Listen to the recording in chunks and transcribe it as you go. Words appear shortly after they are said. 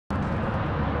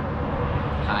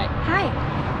Hi,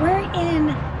 we're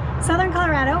in southern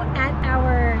Colorado at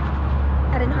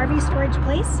an RV storage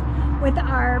place with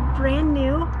our brand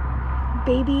new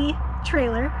baby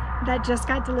trailer that just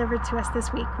got delivered to us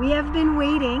this week. We have been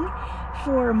waiting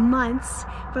for months,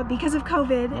 but because of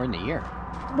COVID, more than a year.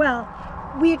 Well,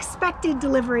 we expected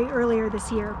delivery earlier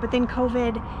this year, but then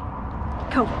COVID.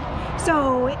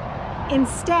 So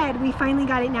instead, we finally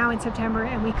got it now in September,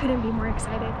 and we couldn't be more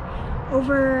excited.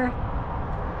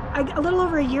 A little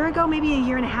over a year ago, maybe a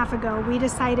year and a half ago, we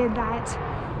decided that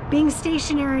being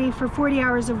stationary for 40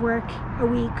 hours of work a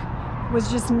week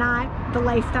was just not the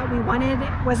life that we wanted.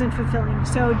 It wasn't fulfilling.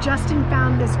 So Justin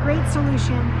found this great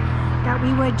solution that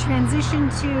we would transition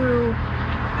to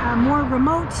more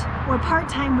remote or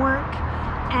part-time work,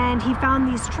 and he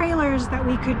found these trailers that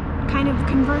we could kind of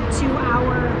convert to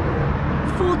our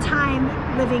full-time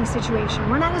living situation.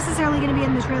 We're not necessarily going to be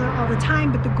in the trailer all the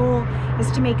time, but the goal is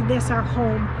to make this our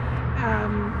home,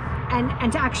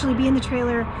 and to actually be in the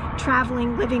trailer,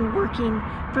 traveling, living, working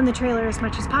from the trailer as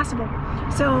much as possible.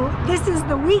 So this is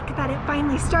the week that it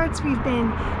finally starts. We've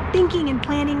been thinking and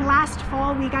planning. Last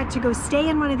fall we got to go stay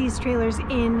in one of these trailers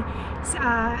in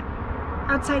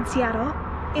outside Seattle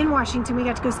in Washington. We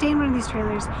got to go stay in one of these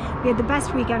trailers. We had the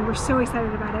best weekend. We're so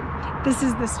excited about it. This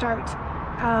is the start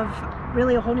of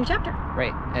really a whole new chapter.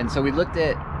 Right. And so we looked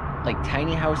at like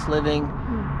tiny house living,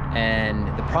 and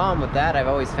the problem with that I've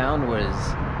always found was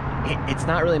it's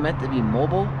not really meant to be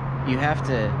mobile. You have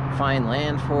to find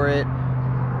land for it,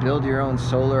 build your own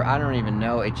solar. I don't even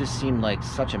know. It just seemed like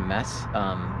such a mess.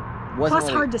 Plus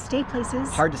really hard to stay places.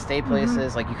 Hard to stay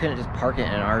places. Like you couldn't just park it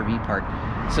in an RV park.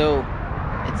 So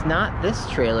it's not this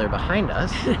trailer behind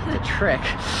us, the trick,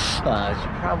 as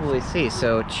you probably see.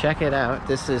 So check it out.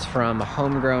 This is from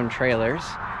Homegrown Trailers.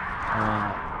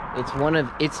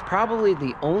 It's probably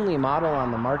the only model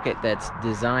on the market that's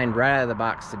designed right out of the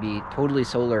box to be totally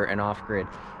solar and off-grid.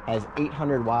 Has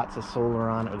 800 watts of solar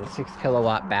on it with a 6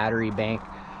 kilowatt battery bank,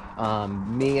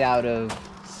 made out of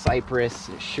cypress,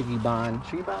 Shugibon.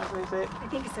 Shugibon, what is it? I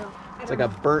think so. It's like a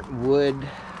burnt wood,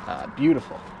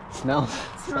 beautiful. Smells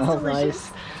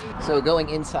nice. So going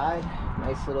inside,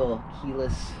 nice little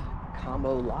keyless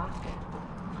combo lock.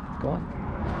 Go on.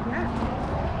 Yeah.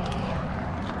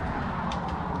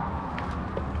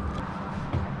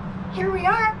 Here we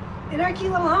are in our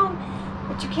cute little home.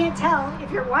 What you can't tell if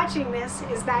you're watching this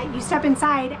is that you step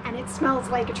inside and it smells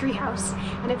like a treehouse,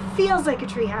 and it feels like a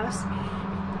treehouse.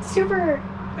 Super,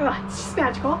 it's just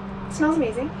magical. It smells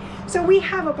amazing. So we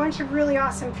have a bunch of really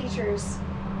awesome features.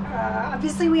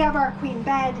 Obviously we have our queen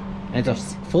bed. And it's a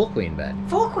full queen bed.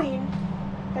 Full queen.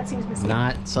 That seems missing.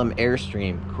 Not some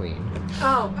Airstream queen.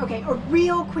 Oh, okay. A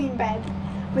real queen bed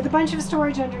with a bunch of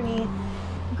storage underneath.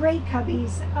 Great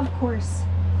cubbies, of course.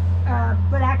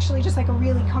 But actually just like a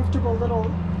really comfortable little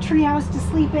treehouse to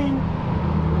sleep in.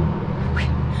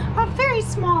 A very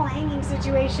small hanging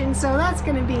situation, so that's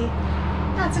an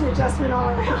adjustment all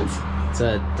around. It's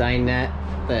a dinette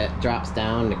that drops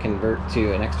down to convert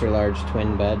to an extra large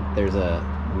twin bed. There's a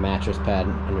mattress pad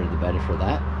under the bed for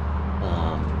that.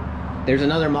 There's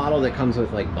another model that comes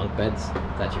with like bunk beds,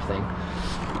 if that's your thing.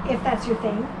 If that's your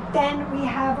thing. Then we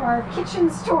have our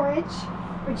kitchen storage,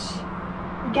 which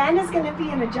again is going to be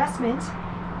an adjustment,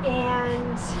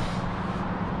 and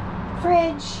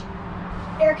fridge,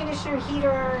 air conditioner,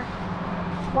 heater,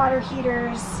 water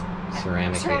heaters,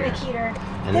 ceramic heater.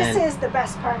 And this is the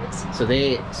best part.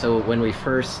 So when we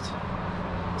first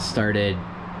started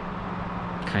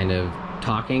kind of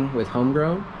talking with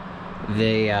Homegrown,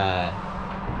 they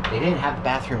didn't have the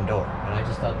bathroom door, and I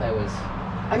just thought that was,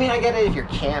 I mean, I get it if you're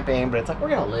camping, but it's like we're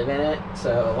gonna live in it,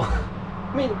 so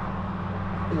I mean,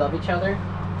 we love each other.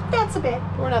 That's a bit.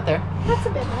 We're not there. That's a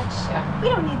bit much. Yeah. We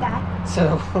don't need that.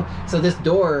 So this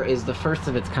door is the first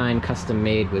of its kind, custom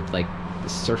made with like the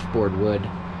surfboard wood,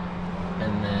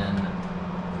 and then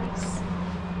nice.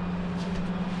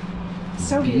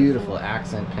 So beautiful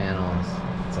accent panels.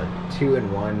 It's a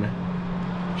 2-in-1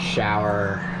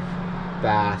 shower,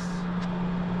 bath,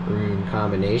 room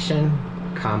combination,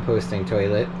 composting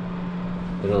toilet,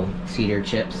 little cedar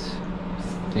chips,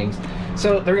 things.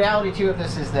 So the reality too of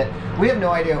this is that we have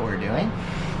no idea what we're doing.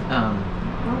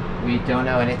 We don't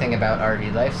know anything about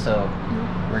RV life, so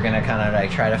we're gonna kind of like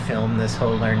try to film this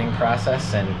whole learning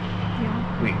process, and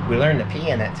we learned to pee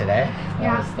in it today.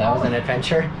 That was an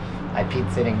adventure. I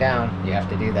peed sitting down. You have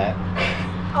to do that.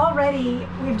 Already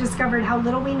we've discovered how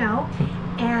little we know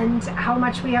and how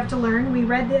much we have to learn. We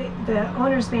read the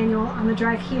owner's manual on the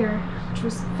drive here, which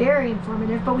was very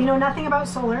informative, but we know nothing about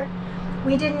solar.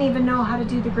 We didn't even know how to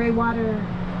do the gray water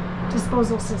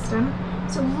disposal system.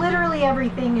 So literally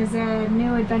everything is a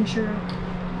new adventure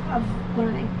of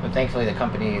learning. But thankfully the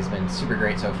company has been super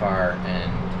great so far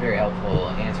and very helpful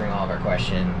answering all of our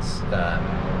questions.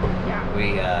 Yeah.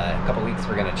 We a couple weeks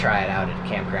we're gonna try it out at a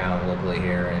campground locally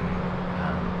here, and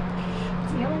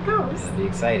See how it goes. it'll be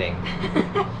exciting.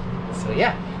 So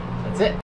yeah, that's it.